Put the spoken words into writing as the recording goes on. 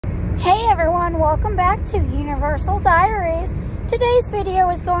Hey everyone, welcome back to Universal Diaries. Today's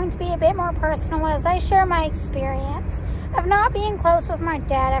video is going to be a bit more personal as I share my experience of not being close with my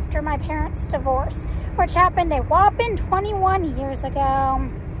dad after my parents' divorce, which happened a whopping 21 years ago.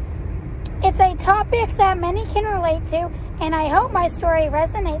 It's a topic that many can relate to, and I hope my story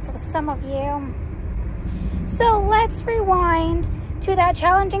resonates with some of you. So let's rewind to that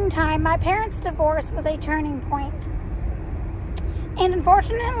challenging time. My parents' divorce was a turning point. And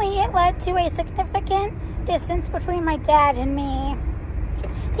unfortunately, it led to a significant distance between my dad and me.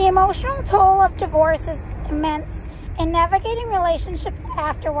 The emotional toll of divorce is immense, and navigating relationships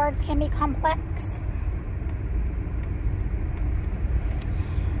afterwards can be complex.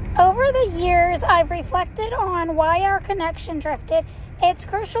 Over the years, I've reflected on why our connection drifted. It's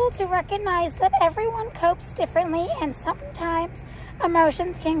crucial to recognize that everyone copes differently, and sometimes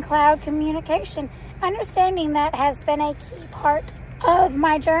emotions can cloud communication. Understanding that has been a key part of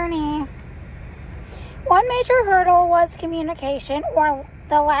my journey. One major hurdle was communication, or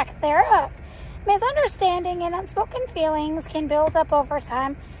the lack thereof. Misunderstanding and unspoken feelings can build up over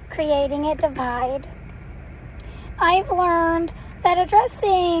time, creating a divide. I've learned that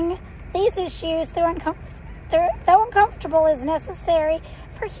addressing these issues, though uncomfortable, is necessary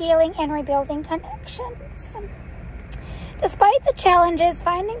for healing and rebuilding connections. Despite the challenges,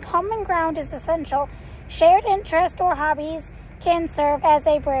 finding common ground is essential. Shared interests or hobbies can serve as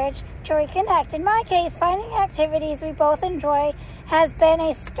a bridge to reconnect. In my case, finding activities we both enjoy has been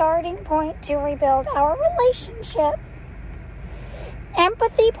a starting point to rebuild our relationship.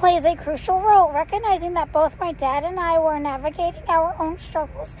 Empathy plays a crucial role. Recognizing that both my dad and I were navigating our own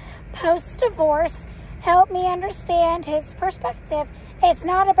struggles post-divorce helped me understand his perspective. It's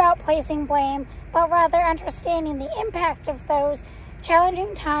not about placing blame, but rather understanding the impact of those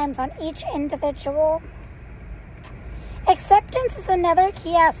challenging times on each individual. Acceptance is another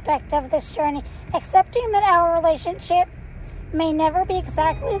key aspect of this journey. Accepting that our relationship may never be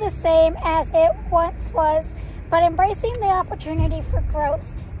exactly the same as it once was, but embracing the opportunity for growth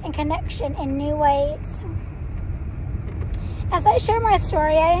and connection in new ways. As I share my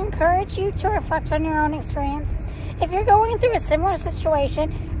story, I encourage you to reflect on your own experiences. If you're going through a similar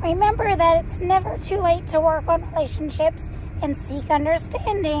situation, remember that it's never too late to work on relationships and seek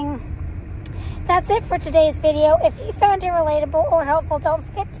understanding. That's it for today's video. If you found it relatable or helpful, don't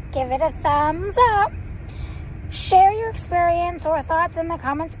forget to give it a thumbs up. Share your experience or thoughts in the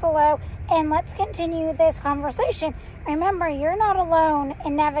comments below, and let's continue this conversation. Remember, you're not alone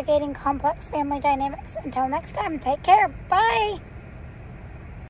in navigating complex family dynamics. Until next time, take care. Bye.